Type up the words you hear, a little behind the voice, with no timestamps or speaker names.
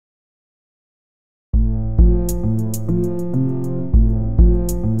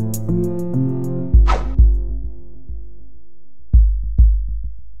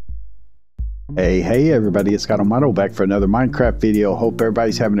Hey everybody, it's Scott Amato back for another Minecraft video. Hope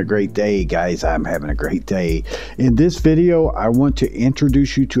everybody's having a great day. Guys, I'm having a great day. In this video, I want to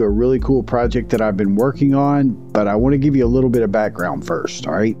introduce you to a really cool project that I've been working on, but I want to give you a little bit of background first,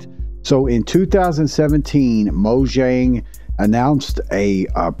 all right? So in 2017, Mojang announced a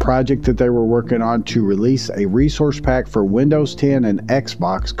project that they were working on to release a resource pack for Windows 10 and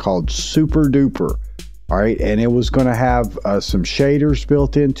Xbox called Super Duper, all right? And it was going to have some shaders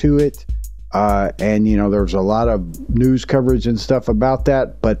built into it. And you know, there's a lot of news coverage and stuff about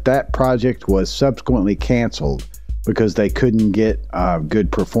that, but that project was subsequently canceled because they couldn't get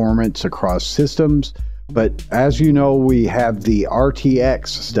good performance across systems. But as you know, we have the RTX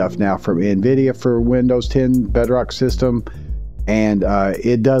stuff now from NVIDIA for Windows 10 Bedrock system, and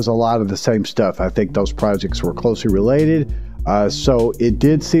it does a lot of the same stuff. I think those projects were closely related. So it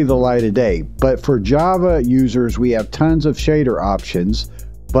did see the light of day. But for Java users, we have tons of shader options.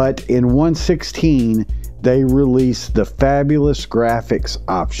 But in 1.16, they released the Fabulous Graphics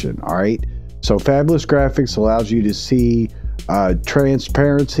option, all right? So Fabulous Graphics allows you to see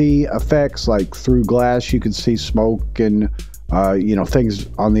transparency effects, like through glass, you can see smoke and, you know, things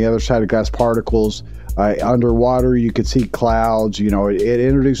on the other side of glass, particles. Underwater, you can see clouds, you know, it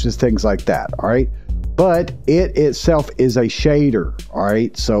introduces things like that, all right? But it itself is a shader, all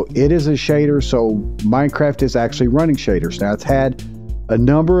right? So it is a shader, so Minecraft is actually running shaders. Now, it's had a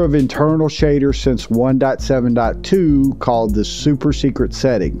number of internal shaders since 1.7.2 called the super secret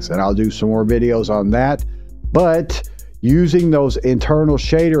settings, and I'll do some more videos on that. But using those internal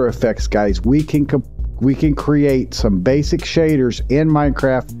shader effects, guys, we can create some basic shaders in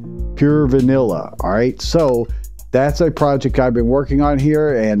Minecraft pure vanilla, all right? So that's a project I've been working on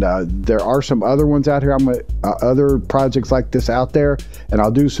here, and there are some other ones out here. Other projects like this out there, and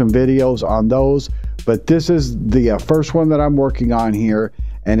I'll do some videos on those. But this is the first one that I'm working on here,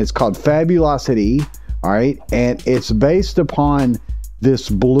 and it's called Fabulousity, all right? And it's based upon this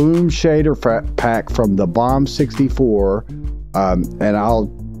Bloom shader pack from the Bomb 64, and I'll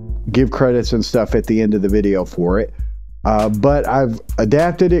give credits and stuff at the end of the video for it. But I've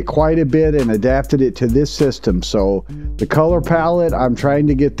adapted it quite a bit and adapted it to this system. So the color palette, I'm trying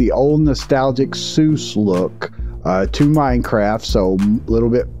to get the old nostalgic Seuss look to Minecraft, so a little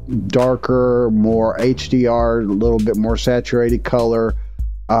bit darker, more HDR, a little bit more saturated color.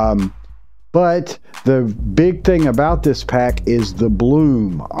 But the big thing about this pack is the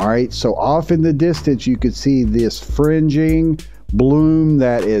bloom, all right? So off in the distance, you can see this fringing bloom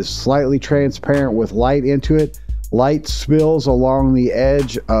that is slightly transparent with light into it. Light spills along the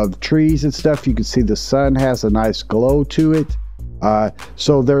edge of trees and stuff. You can see the sun has a nice glow to it.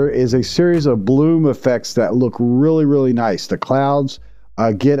 So there is a series of bloom effects that look really, really nice. The clouds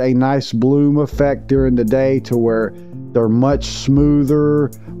get a nice bloom effect during the day to where they're much smoother,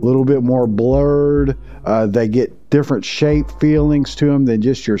 a little bit more blurred. They get different shape feelings to them than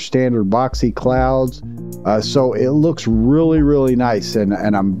just your standard boxy clouds. So it looks really, really nice,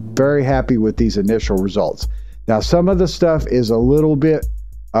 and I'm very happy with these initial results. Now, some of the stuff is a little bit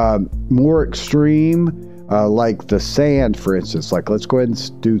more extreme. Like the sand, for instance. Like, let's go ahead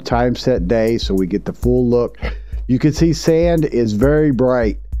and do time set day so we get the full look. You can see sand is very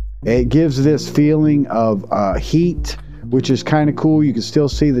bright. It gives this feeling of heat, which is kind of cool. You can still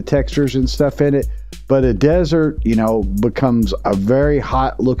see the textures and stuff in it, but a desert, you know, becomes a very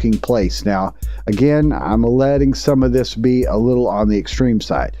hot looking place. Now, again, I'm letting some of this be a little on the extreme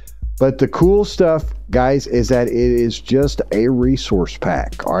side, but the cool stuff, guys, is that it is just a resource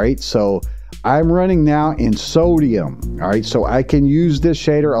pack, all right? So I'm running now in Sodium, all right? So I can use this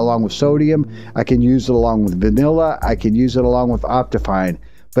shader along with Sodium. I can use it along with Vanilla. I can use it along with Optifine,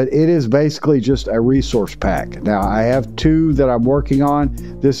 but it is basically just a resource pack. Now, I have two that I'm working on.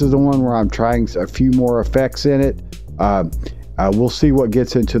 This is the one where I'm trying a few more effects in it. We'll see what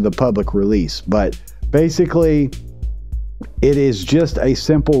gets into the public release, but basically, it is just a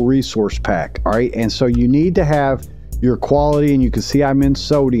simple resource pack, all right? And so you need to have your quality, and you can see I'm in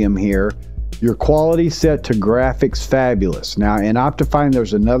Sodium here, your quality set to graphics fabulous. Now in Optifine,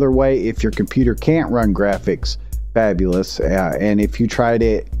 there's another way if your computer can't run graphics fabulous, and if you try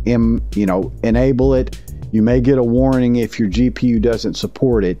to enable it, you may get a warning if your GPU doesn't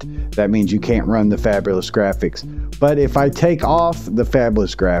support it. That means you can't run the fabulous graphics. But if I take off the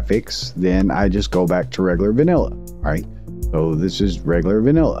fabulous graphics, then I just go back to regular vanilla, all right? So this is regular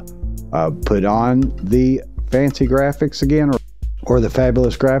vanilla. Put on the fancy graphics again, or the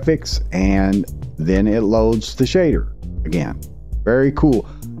fabulous graphics, and then it loads the shader again. Very cool.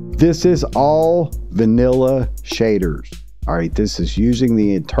 This is all vanilla shaders, all right? This is using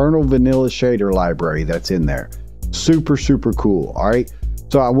the internal vanilla shader library that's in there. Super, super cool, all right?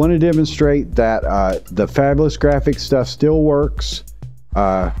 So I want to demonstrate that the Fabulous graphics stuff still works,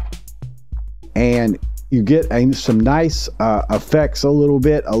 and you get some nice effects, a little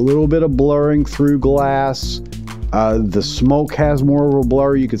bit of blurring through glass. The smoke has more of a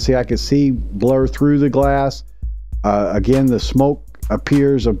blur. You can see, I can see blur through the glass. Again, the smoke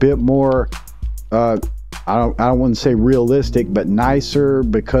appears a bit more, I don't want to say realistic, but nicer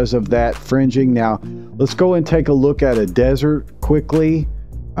because of that fringing. Now, let's go and take a look at a desert quickly,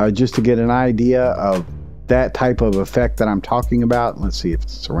 just to get an idea of that type of effect that I'm talking about. Let's see if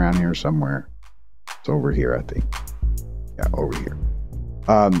it's around here somewhere. It's over here, I think. Yeah, over here.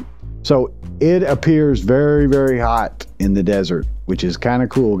 So it appears very, very hot in the desert, which is kind of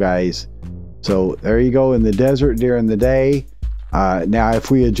cool, guys. So there you go, in the desert during the day. Now, if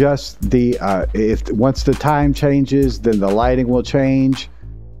we adjust the, once the time changes, then the lighting will change.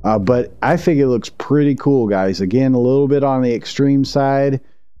 But I think it looks pretty cool, guys. Again, a little bit on the extreme side,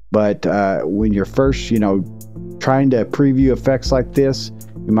 but when you're first, trying to preview effects like this,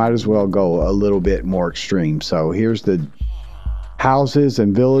 you might as well go a little bit more extreme. So here's the houses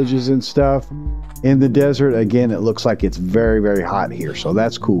and villages and stuff in the desert. Again, it looks like it's very, very hot here, so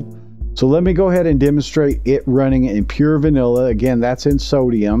that's cool. So let me go ahead and demonstrate it running in pure vanilla. Again, that's in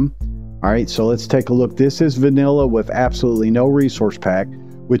sodium. All right, so let's take a look. This is vanilla with absolutely no resource pack,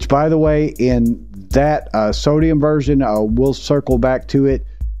 which, by the way, in that sodium version, we'll circle back to it.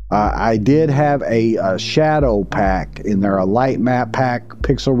 I did have a shadow pack in there, a light map pack,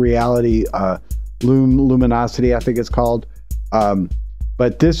 pixel reality, luminosity, I think it's called.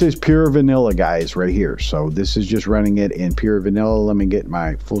 But this is pure vanilla, guys, right here. So this is just running it in pure vanilla. Let me get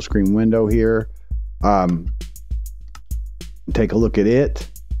my full screen window here. Take a look at it.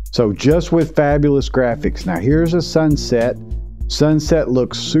 So just with Fabulous graphics. Now here's a sunset. Sunset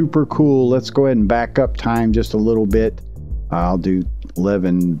looks super cool. Let's go ahead and back up time just a little bit. I'll do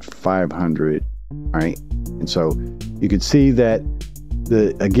 11,500. All right, and so you can see that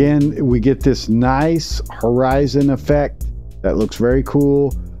again we get this nice horizon effect that looks very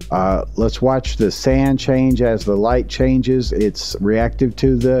cool. Let's watch the sand change as the light changes. It's reactive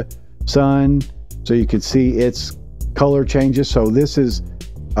to the sun, so you can see its color changes. So this is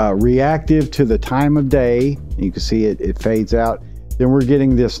reactive to the time of day. You can see it fades out. Then we're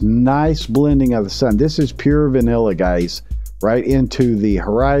getting this nice blending of the sun. This is pure vanilla, guys, right into the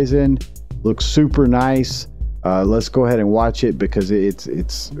horizon. Looks super nice. Let's go ahead and watch it because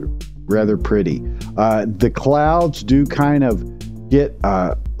it's rather pretty. The clouds do kind of get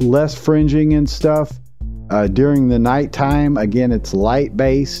less fringing and stuff during the nighttime. Again, it's light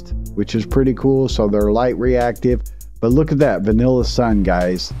based, which is pretty cool. So they're light reactive. But look at that vanilla sun,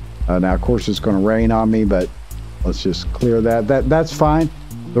 guys. Now, of course, it's going to rain on me, but let's just clear that. That's fine.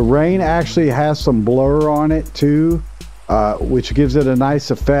 The rain actually has some blur on it too, which gives it a nice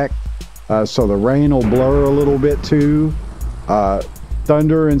effect. So the rain will blur a little bit too.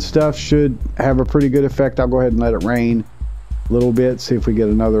 Thunder and stuff should have a pretty good effect. I'll go ahead and let it rain a little bit. See if we get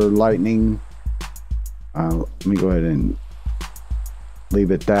another lightning. Let me go ahead and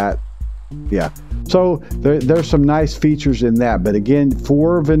leave it that. Yeah. So there's some nice features in that. But again,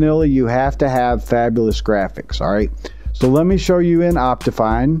 for vanilla, you have to have Fabulous graphics. All right. So let me show you in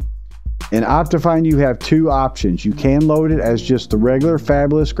Optifine. In Optifine, you have two options. You can load it as just the regular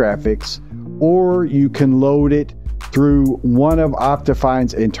Fabulous graphics, or you can load it through one of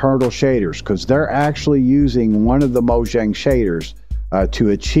Optifine's internal shaders, because they're actually using one of the Mojang shaders to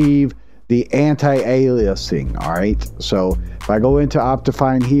achieve the anti-aliasing. All right. So if I go into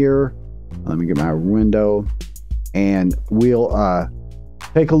Optifine here, let me get my window, and we'll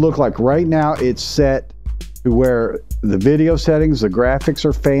take a look. Like right now, it's set to where the video settings, the graphics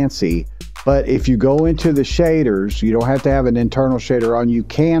are fancy. But if you go into the shaders, you don't have to have an internal shader on. You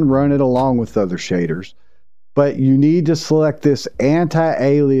can run it along with other shaders, but you need to select this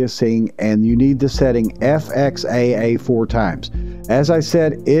anti-aliasing, and you need the setting FXAA 4 times. As I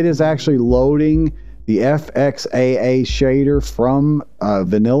said, it is actually loading the FXAA shader from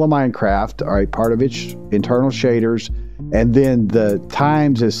vanilla Minecraft, all right, part of its internal shaders, and then the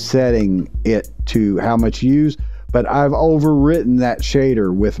times is setting it to how much you use. But I've overwritten that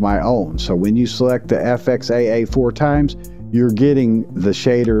shader with my own. So when you select the FXAA 4 times, you're getting the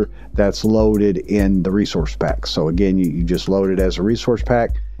shader that's loaded in the resource pack. So again, you just load it as a resource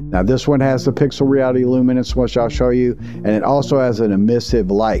pack. Now this one has the pixel reality luminance, which I'll show you, and it also has an emissive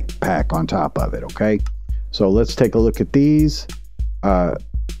light pack on top of it. Okay, so let's take a look at these. I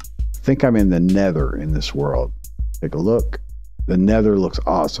think I'm in the nether in this world. Take a look. The nether looks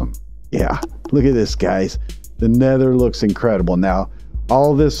awesome. Yeah, look at this, guys. The nether looks incredible. Now,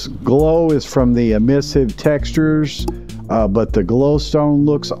 all this glow is from the emissive textures but the glowstone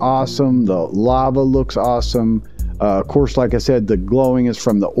looks awesome. The lava looks awesome. Of course, like I said, the glowing is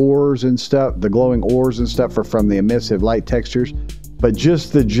from the ores and stuff. The glowing ores and stuff are from the emissive light textures. But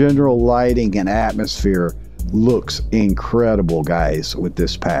just the general lighting and atmosphere looks incredible, guys, with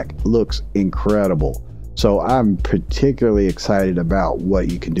this pack. Looks incredible. So I'm particularly excited about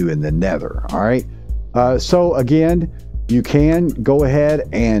what you can do in the nether, all right? So again, you can go ahead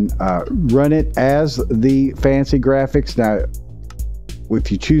and run it as the fancy graphics. Now,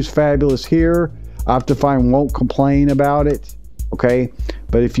 if you choose Fabulous here, Optifine won't complain about it, okay?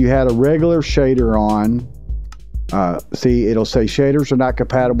 But if you had a regular shader on, see, it'll say shaders are not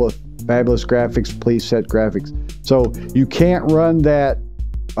compatible with Fabulous graphics, please set graphics. So you can't run that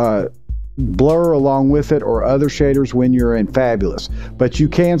blur along with it or other shaders when you're in Fabulous, but you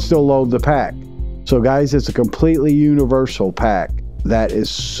can still load the pack. So guys, it's a completely universal pack that is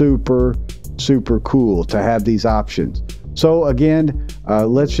super, super cool to have these options. So again,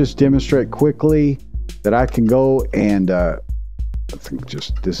 let's just demonstrate quickly that I can go and I think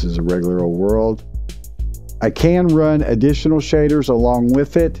just this is a regular old world. I can run additional shaders along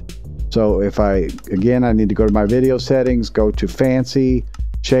with it. So if I need to go to my video settings, go to fancy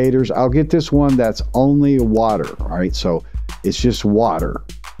shaders. I'll get this one that's only water. All right, so it's just water,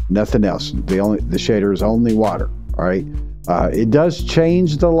 nothing else. The shader is only water. All right, it does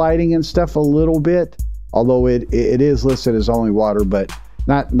change the lighting and stuff a little bit, although it is listed as only water, but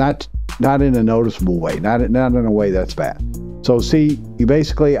not in a noticeable way, not in a way that's bad. So see,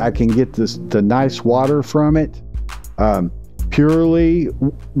 I can get the nice water from it purely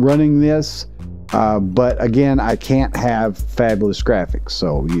running this. But again, I can't have Fabulous graphics,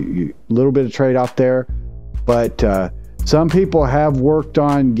 so you little bit of trade-off there. But some people have worked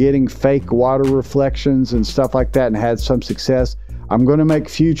on getting fake water reflections and stuff like that and had some success. I'm going to make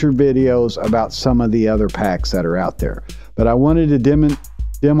future videos about some of the other packs that are out there, but I wanted to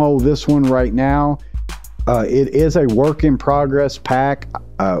demo this one right now. It is a work in progress pack.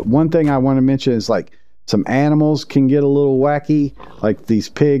 One thing I want to mention is like some animals can get a little wacky, like these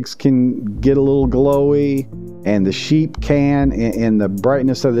pigs can get a little glowy, and the sheep can in the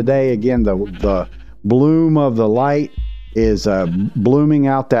brightness of the day. Again, the bloom of the light is blooming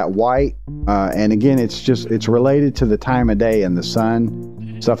out that white, and again, it's related to the time of day and the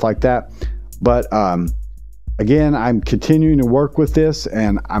sun, stuff like that. But again, I'm continuing to work with this,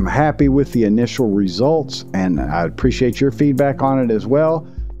 and I'm happy with the initial results, and I appreciate your feedback on it as well.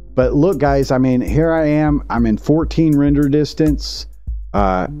 But look, guys, I mean, here I am. I'm in 14 render distance,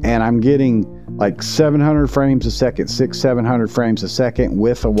 and I'm getting like 700 frames a second, 700 frames a second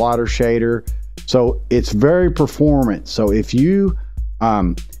with a water shader. So it's very performant. So if you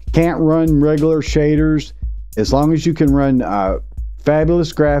can't run regular shaders, as long as you can run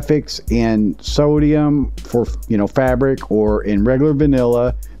Fabulous graphics in Sodium for fabric or in regular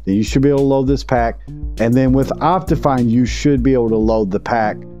vanilla, then you should be able to load this pack. And then with Optifine, you should be able to load the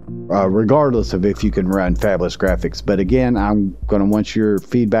pack regardless of if you can run Fabulous graphics. But again, I'm going to want your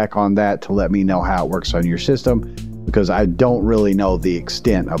feedback on that to let me know how it works on your system, because I don't really know the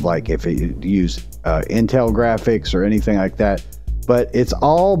extent of like if it use Intel graphics or anything like that. But it's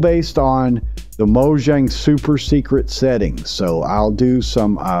all based on the Mojang super secret settings. So I'll do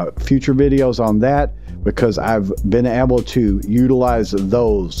some future videos on that, because I've been able to utilize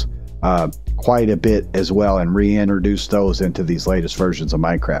those quite a bit as well and reintroduce those into these latest versions of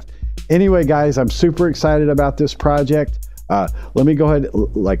Minecraft. Anyway, guys, I'm super excited about this project. Let me go ahead,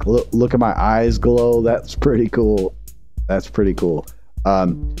 like, look at my eyes glow. That's pretty cool. That's pretty cool.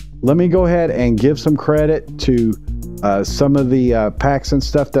 Let me go ahead and give some credit to some of the packs and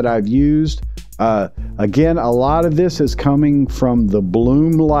stuff that I've used. Again, a lot of this is coming from the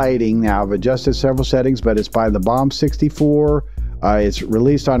bloom lighting. Now, I've adjusted several settings, but it's by the Bomb64. It's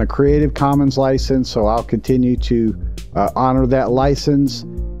released on a Creative Commons license, so I'll continue to honor that license.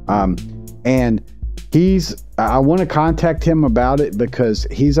 And I want to contact him about it, because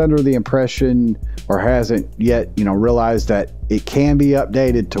he's under the impression, or hasn't yet, realized that it can be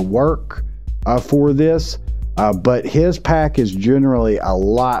updated to work for this. But his pack is generally a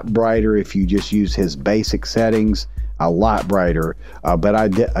lot brighter if you just use his basic settings, a lot brighter. But I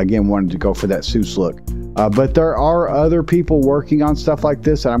again wanted to go for that Seuss look. But there are other people working on stuff like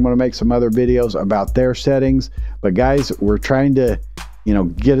this, and I'm going to make some other videos about their settings. But guys, we're trying to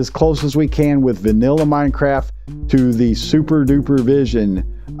get as close as we can with vanilla Minecraft to the super duper vision,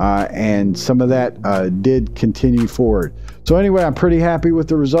 and some of that did continue forward. So anyway, I'm pretty happy with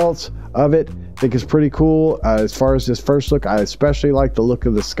the results of it. I think it's pretty cool. As far as this first look, I especially like the look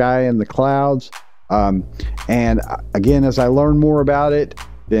of the sky and the clouds. And again, as I learn more about it,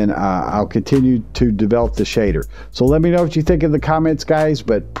 then I'll continue to develop the shader. So let me know what you think in the comments, guys,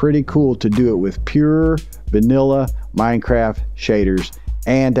 but pretty cool to do it with pure vanilla Minecraft shaders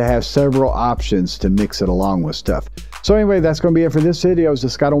and to have several options to mix it along with stuff. So anyway, that's going to be it for this video. It's the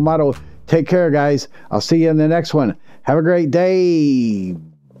Scott O'Mato. Take care, guys. I'll see you in the next one. Have a great day.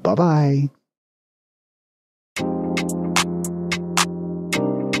 Bye-bye.